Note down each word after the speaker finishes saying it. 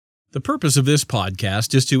The purpose of this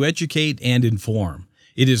podcast is to educate and inform.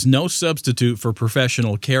 It is no substitute for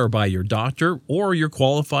professional care by your doctor or your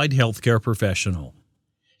qualified healthcare professional.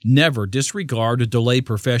 Never disregard or delay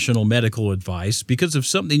professional medical advice because of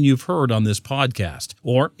something you've heard on this podcast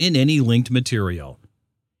or in any linked material.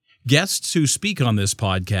 Guests who speak on this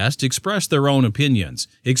podcast express their own opinions,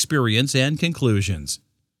 experience, and conclusions.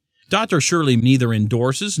 Dr. Shirley neither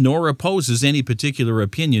endorses nor opposes any particular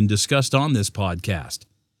opinion discussed on this podcast.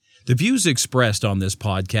 The views expressed on this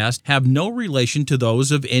podcast have no relation to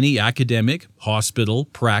those of any academic, hospital,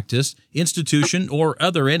 practice, institution, or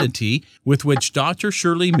other entity with which Dr.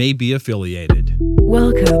 Shirley may be affiliated.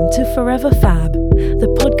 Welcome to Forever Fab, the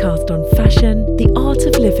podcast on fashion, the art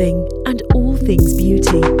of living, and all things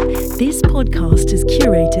beauty. This podcast is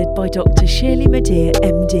curated by Dr. Shirley Madeir,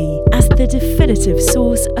 MD, as the definitive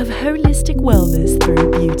source of holistic wellness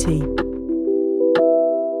through beauty.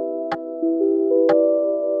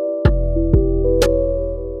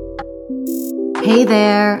 Hey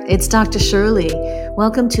there, it's Dr. Shirley.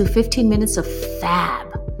 Welcome to 15 Minutes of Fab,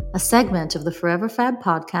 a segment of the Forever Fab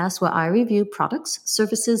podcast where I review products,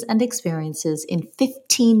 services, and experiences in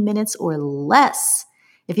 15 minutes or less.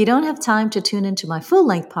 If you don't have time to tune into my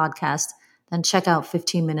full-length podcast, then check out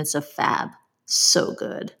 15 Minutes of Fab. So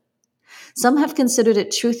good. Some have considered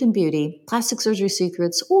it truth and beauty, plastic surgery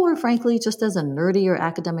secrets, or frankly, just as a nerdy or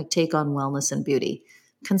academic take on wellness and beauty.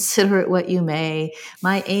 Consider it what you may.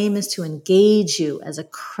 My aim is to engage you as a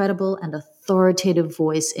credible and authoritative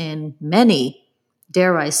voice in many,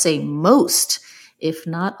 dare I say most, if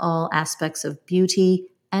not all aspects of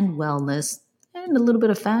beauty and wellness, and a little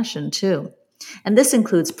bit of fashion too. And this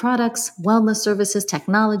includes products, wellness services,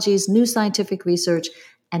 technologies, new scientific research,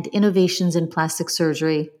 and innovations in plastic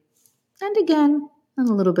surgery. And again, a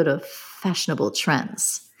little bit of fashionable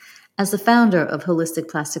trends. As the founder of Holistic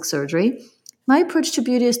Plastic Surgery, my approach to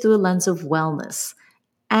beauty is through a lens of wellness,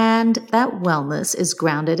 and that wellness is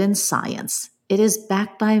grounded in science. It is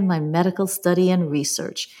backed by my medical study and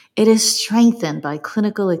research. It is strengthened by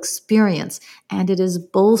clinical experience, and it is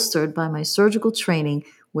bolstered by my surgical training,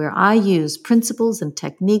 where I use principles and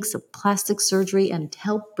techniques of plastic surgery and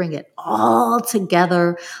help bring it all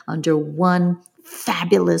together under one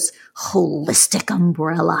fabulous holistic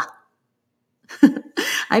umbrella.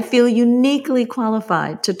 I feel uniquely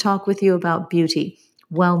qualified to talk with you about beauty,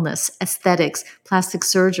 wellness, aesthetics, plastic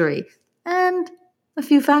surgery, and a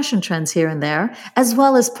few fashion trends here and there, as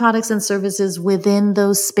well as products and services within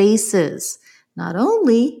those spaces. Not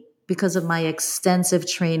only because of my extensive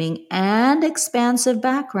training and expansive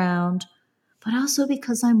background, but also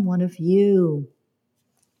because I'm one of you.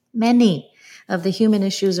 Many of the human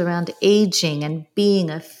issues around aging and being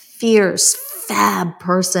a fierce, fab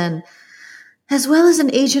person, as well as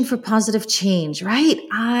an agent for positive change, right?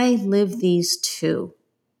 I live these too.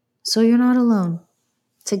 So you're not alone.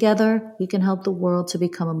 Together, we can help the world to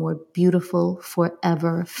become a more beautiful,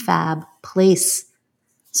 forever fab place.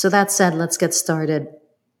 So that said, let's get started.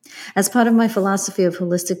 As part of my philosophy of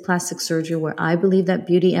holistic plastic surgery, where I believe that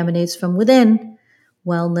beauty emanates from within,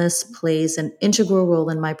 wellness plays an integral role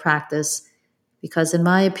in my practice because, in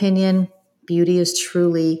my opinion, beauty is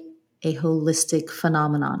truly a holistic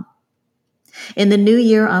phenomenon. In the new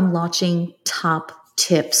year, I'm launching Top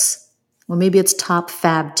Tips, or maybe it's Top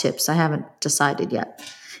Fab Tips. I haven't decided yet.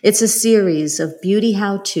 It's a series of beauty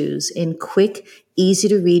how-tos in quick,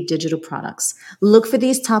 easy-to-read digital products. Look for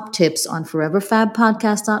these top tips on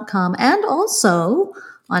foreverfabpodcast.com and also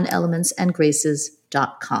on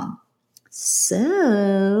elementsandgraces.com.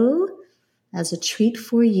 So, as a treat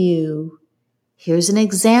for you, here's an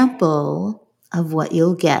example of what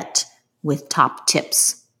you'll get with Top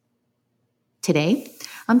Tips. Today,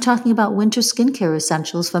 I'm talking about winter skincare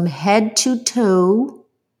essentials from head to toe,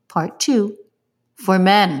 part 2, for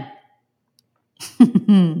men.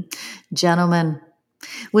 Gentlemen,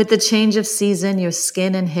 with the change of season, your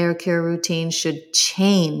skin and hair care routine should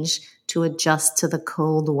change to adjust to the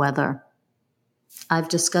cold weather. I've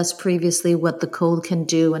discussed previously what the cold can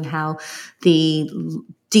do and how the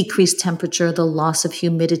decreased temperature, the loss of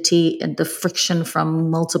humidity, and the friction from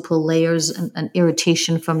multiple layers and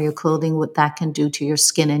irritation from your clothing, what that can do to your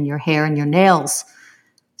skin and your hair and your nails.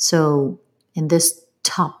 So in this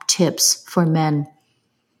top tips for men,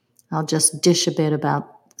 I'll just dish a bit about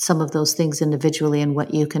some of those things individually and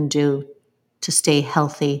what you can do to stay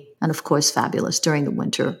healthy and, of course, fabulous during the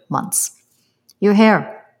winter months. Your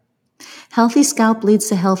hair. Healthy scalp leads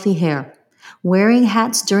to healthy hair. Wearing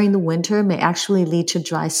hats during the winter may actually lead to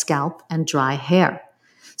dry scalp and dry hair.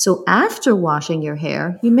 So after washing your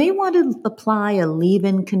hair, you may want to apply a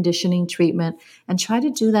leave-in conditioning treatment and try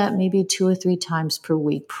to do that maybe 2 or 3 times per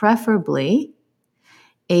week, preferably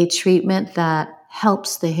a treatment that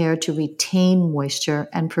helps the hair to retain moisture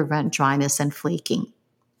and prevent dryness and flaking.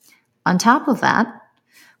 On top of that,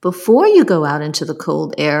 before you go out into the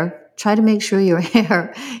cold air, try to make sure your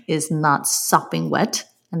hair is not sopping wet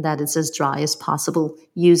and that it's as dry as possible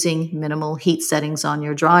using minimal heat settings on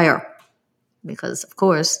your dryer. Because, of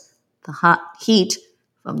course, the hot heat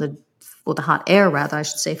from the hot air, rather, I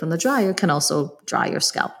should say, from the dryer can also dry your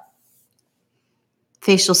scalp.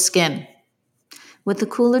 Facial skin. With the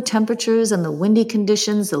cooler temperatures and the windy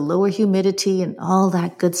conditions, the lower humidity, and all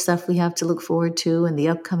that good stuff we have to look forward to in the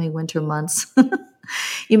upcoming winter months,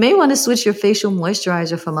 you may want to switch your facial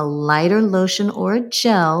moisturizer from a lighter lotion or a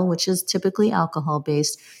gel, which is typically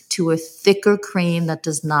alcohol-based, to a thicker cream that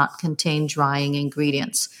does not contain drying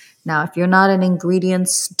ingredients. Now, if you're not an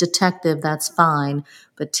ingredients detective, that's fine,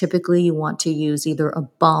 but typically you want to use either a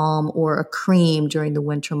balm or a cream during the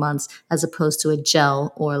winter months as opposed to a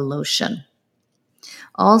gel or a lotion.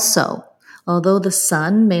 Also, although the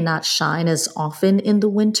sun may not shine as often in the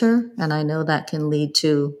winter, and I know that can lead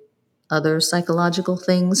to other psychological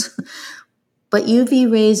things, but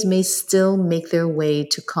UV rays may still make their way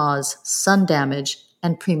to cause sun damage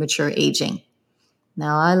and premature aging.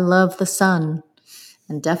 Now, I love the sun,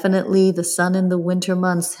 and definitely the sun in the winter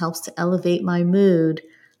months helps to elevate my mood,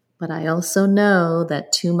 but I also know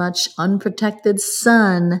that too much unprotected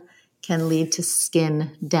sun can lead to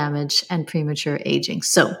skin damage and premature aging.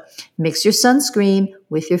 So mix your sunscreen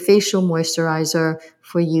with your facial moisturizer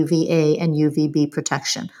for UVA and UVB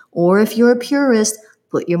protection. Or if you're a purist,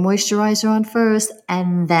 put your moisturizer on first,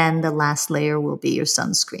 and then the last layer will be your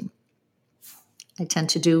sunscreen. I tend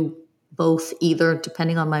to do both, either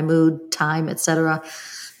depending on my mood, time, etc.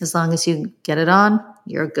 As long as you get it on,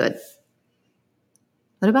 you're good.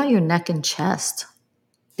 What about your neck and chest?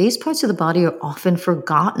 These parts of the body are often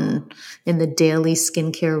forgotten in the daily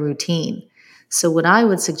skincare routine. So what I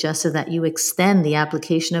would suggest is that you extend the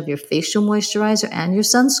application of your facial moisturizer and your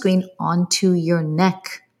sunscreen onto your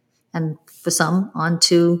neck, and for some,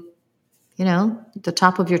 onto, the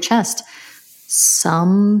top of your chest.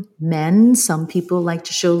 Some people like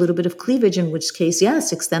to show a little bit of cleavage, in which case,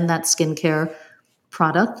 yes, extend that skincare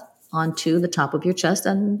product onto the top of your chest.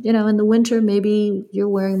 And, in the winter, maybe you're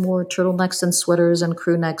wearing more turtlenecks and sweaters and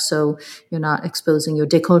crew necks, so you're not exposing your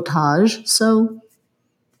décolletage. So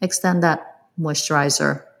extend that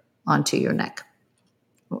moisturizer onto your neck,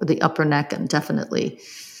 or the upper neck, and definitely,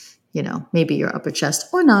 maybe your upper chest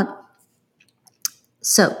or not.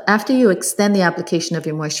 So after you extend the application of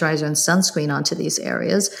your moisturizer and sunscreen onto these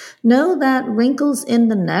areas, know that wrinkles in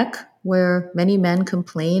the neck, where many men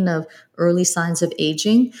complain of early signs of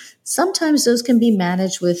aging, sometimes those can be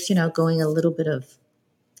managed with, going a little bit of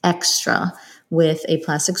extra with a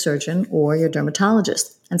plastic surgeon or your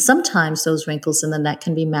dermatologist. And sometimes those wrinkles in the neck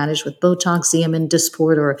can be managed with Botox, Xeomin,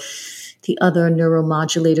 Dysport, or the other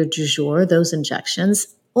neuromodulator du jour, those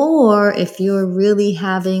injections. Or if you're really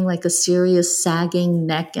having like a serious sagging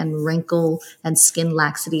neck and wrinkle and skin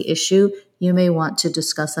laxity issue, you may want to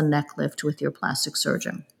discuss a neck lift with your plastic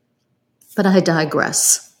surgeon. But I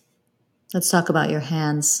digress. Let's talk about your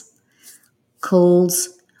hands.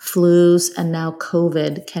 Colds, flus, and now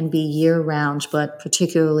COVID can be year-round, but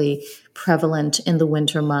particularly prevalent in the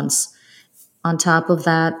winter months. On top of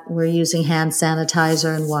that, we're using hand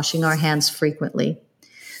sanitizer and washing our hands frequently.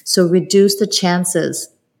 So reduce the chances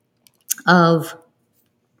of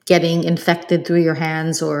getting infected through your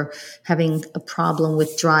hands or having a problem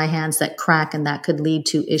with dry hands that crack, and that could lead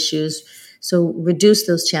to issues. So reduce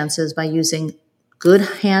those chances by using good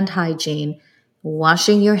hand hygiene,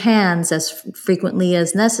 washing your hands as frequently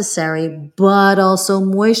as necessary, but also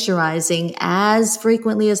moisturizing as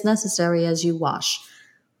frequently as necessary as you wash.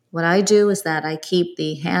 What I do is that I keep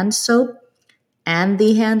the hand soap and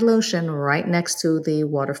the hand lotion right next to the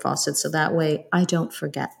water faucet, so that way I don't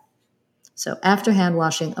forget. So after hand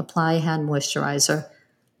washing, apply hand moisturizer,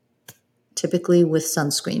 typically with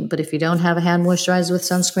sunscreen. But if you don't have a hand moisturizer with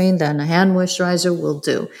sunscreen, then a hand moisturizer will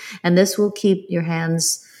do. And this will keep your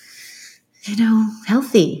hands,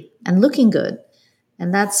 healthy and looking good.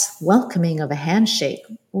 And that's welcoming of a handshake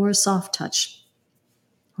or a soft touch.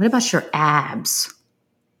 What about your abs?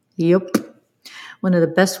 Yep. One of the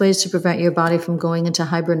best ways to prevent your body from going into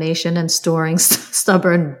hibernation and storing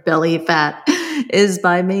stubborn belly fat is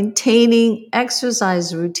by maintaining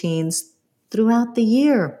exercise routines throughout the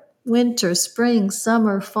year. Winter, spring,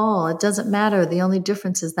 summer, fall, it doesn't matter. The only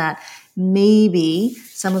difference is that maybe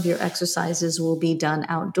some of your exercises will be done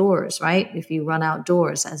outdoors, right? If you run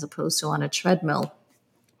outdoors as opposed to on a treadmill.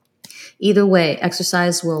 Either way,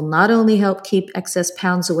 exercise will not only help keep excess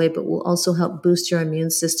pounds away, but will also help boost your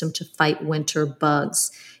immune system to fight winter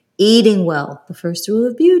bugs. Eating well, the first rule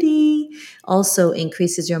of beauty, also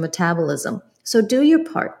increases your metabolism. So do your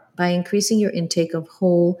part by increasing your intake of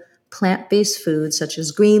whole plant-based foods such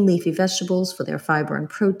as green leafy vegetables for their fiber and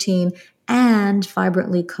protein, and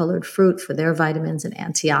vibrantly colored fruit for their vitamins and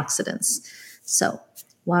antioxidants. So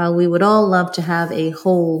while we would all love to have a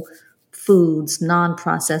whole foods,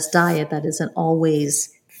 non-processed diet, that isn't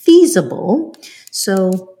always feasible.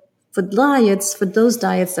 So for those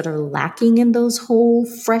diets that are lacking in those whole,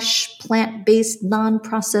 fresh, plant-based,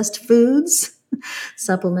 non-processed foods,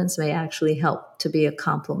 supplements may actually help to be a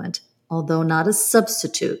complement, although not a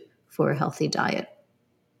substitute for a healthy diet.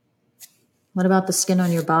 What about the skin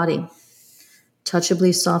on your body?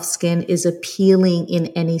 Touchably soft skin is appealing in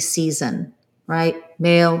any season, right?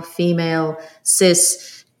 Male, female,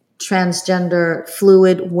 cis, transgender,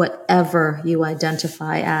 fluid, whatever you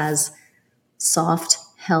identify as, soft,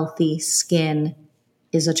 healthy skin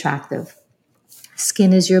is attractive.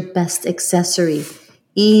 Skin is your best accessory,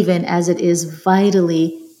 even as it is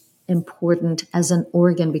vitally important as an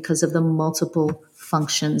organ because of the multiple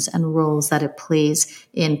functions and roles that it plays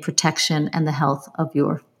in protection and the health of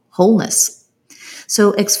your wholeness.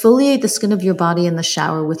 So exfoliate the skin of your body in the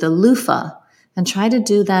shower with a loofah and try to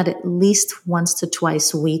do that at least once to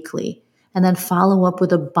twice weekly. And then follow up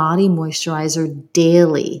with a body moisturizer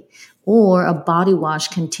daily or a body wash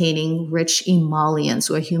containing rich emollients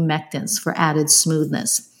or humectants for added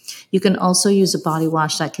smoothness. You can also use a body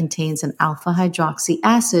wash that contains an alpha hydroxy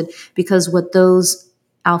acid because what those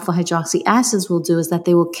alpha hydroxy acids will do is that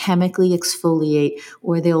they will chemically exfoliate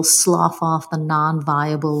or they'll slough off the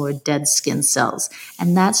non-viable or dead skin cells.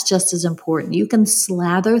 And that's just as important. You can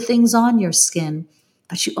slather things on your skin,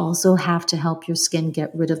 but you also have to help your skin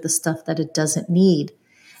get rid of the stuff that it doesn't need.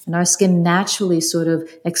 And our skin naturally sort of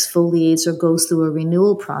exfoliates or goes through a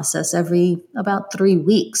renewal process every about 3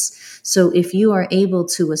 weeks. So if you are able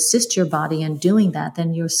to assist your body in doing that,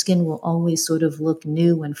 then your skin will always sort of look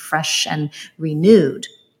new and fresh and renewed,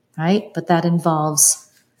 right? But that involves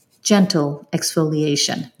gentle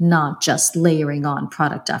exfoliation, not just layering on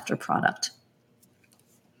product after product.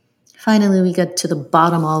 Finally, we get to the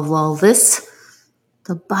bottom of all this.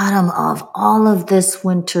 The bottom of all of this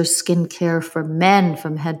winter skincare for men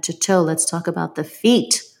from head to toe. Let's talk about the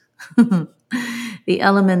feet. The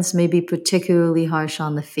elements may be particularly harsh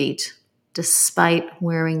on the feet, despite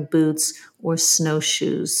wearing boots or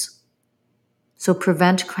snowshoes. So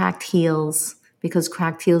prevent cracked heels, because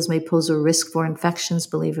cracked heels may pose a risk for infections,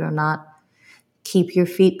 believe it or not. Keep your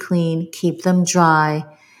feet clean, keep them dry,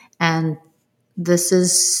 and this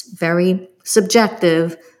is very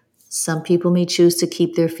subjective. Some people may choose to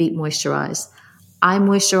keep their feet moisturized. I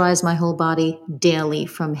moisturize my whole body daily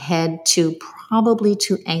from head to probably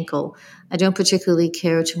to ankle. I don't particularly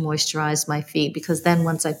care to moisturize my feet because then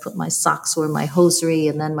once I put my socks or my hosiery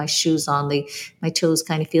and then my shoes on, my toes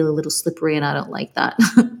kind of feel a little slippery and I don't like that.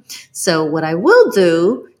 So what I will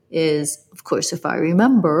do is, of course, if I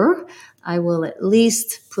remember, I will at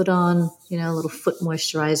least put on, a little foot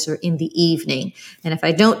moisturizer in the evening. And if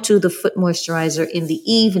I don't do the foot moisturizer in the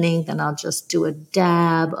evening, then I'll just do a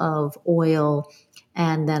dab of oil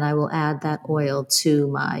and then I will add that oil to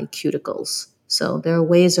my cuticles. So there are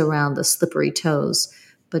ways around the slippery toes,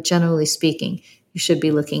 but generally speaking, you should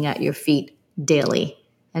be looking at your feet daily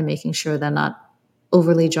and making sure they're not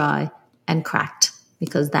overly dry and cracked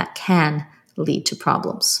because that can lead to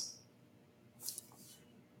problems.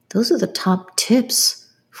 Those are the top tips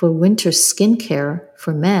for winter skincare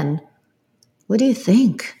for men. What do you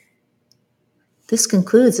think? This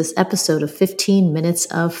concludes this episode of 15 Minutes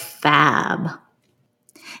of Fab.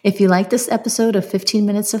 If you like this episode of 15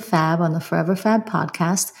 Minutes of Fab on the Forever Fab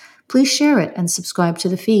podcast, please share it and subscribe to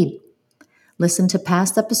the feed. Listen to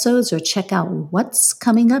past episodes or check out what's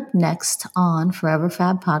coming up next on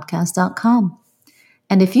foreverfabpodcast.com.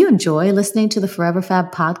 And if you enjoy listening to the Forever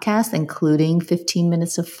Fab podcast, including 15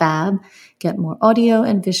 Minutes of Fab, get more audio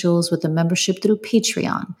and visuals with a membership through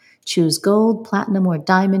Patreon. Choose Gold, Platinum, or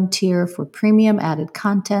Diamond tier for premium added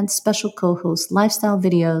content, special co-host lifestyle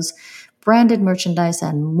videos, branded merchandise,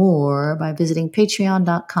 and more by visiting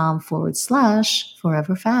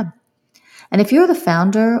patreon.com/foreverfab. And if you're the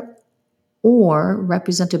founder or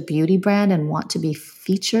represent a beauty brand and want to be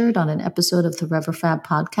featured on an episode of the Forever Fab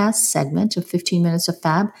podcast segment of 15 Minutes of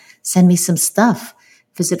Fab, send me some stuff.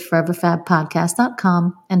 Visit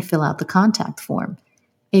foreverfabpodcast.com and fill out the contact form.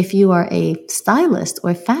 If you are a stylist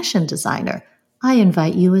or fashion designer, I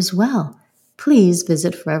invite you as well. Please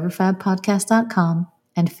visit foreverfabpodcast.com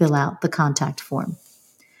and fill out the contact form.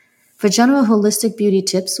 For general holistic beauty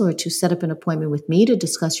tips or to set up an appointment with me to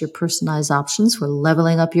discuss your personalized options for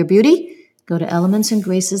leveling up your beauty, Go to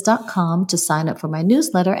elementsandgraces.com to sign up for my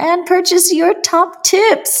newsletter and purchase your top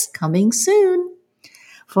tips, coming soon.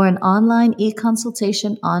 For an online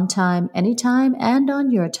e-consultation on time, anytime, and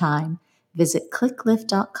on your time, visit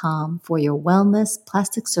clicklift.com for your wellness,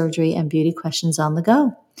 plastic surgery, and beauty questions on the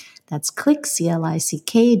go. That's click,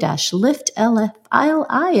 click-lift,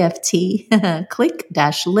 L-F-I-L-I-F-T,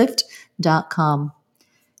 click-lift.com.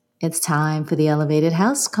 It's time for the elevated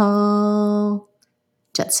house call.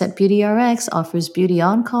 Jet Set Beauty RX offers beauty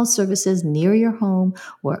on-call services near your home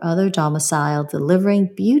or other domicile,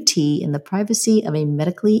 delivering beauty in the privacy of a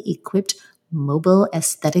medically equipped mobile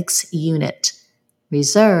aesthetics unit.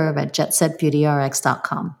 Reserve at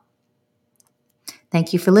jetsetbeautyrx.com.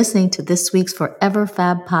 Thank you for listening to this week's Forever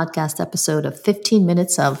Fab podcast episode of 15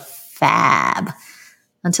 Minutes of Fab.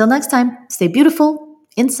 Until next time, stay beautiful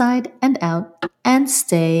inside and out, and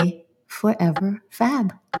stay forever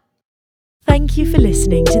fab. Thank you for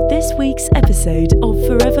listening to this week's episode of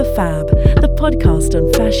Forever Fab, the podcast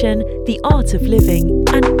on fashion, the art of living,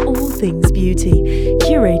 and all things beauty,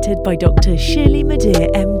 curated by Dr. Shirley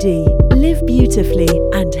Madej, MD. Live beautifully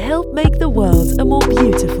and help make the world a more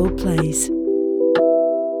beautiful place.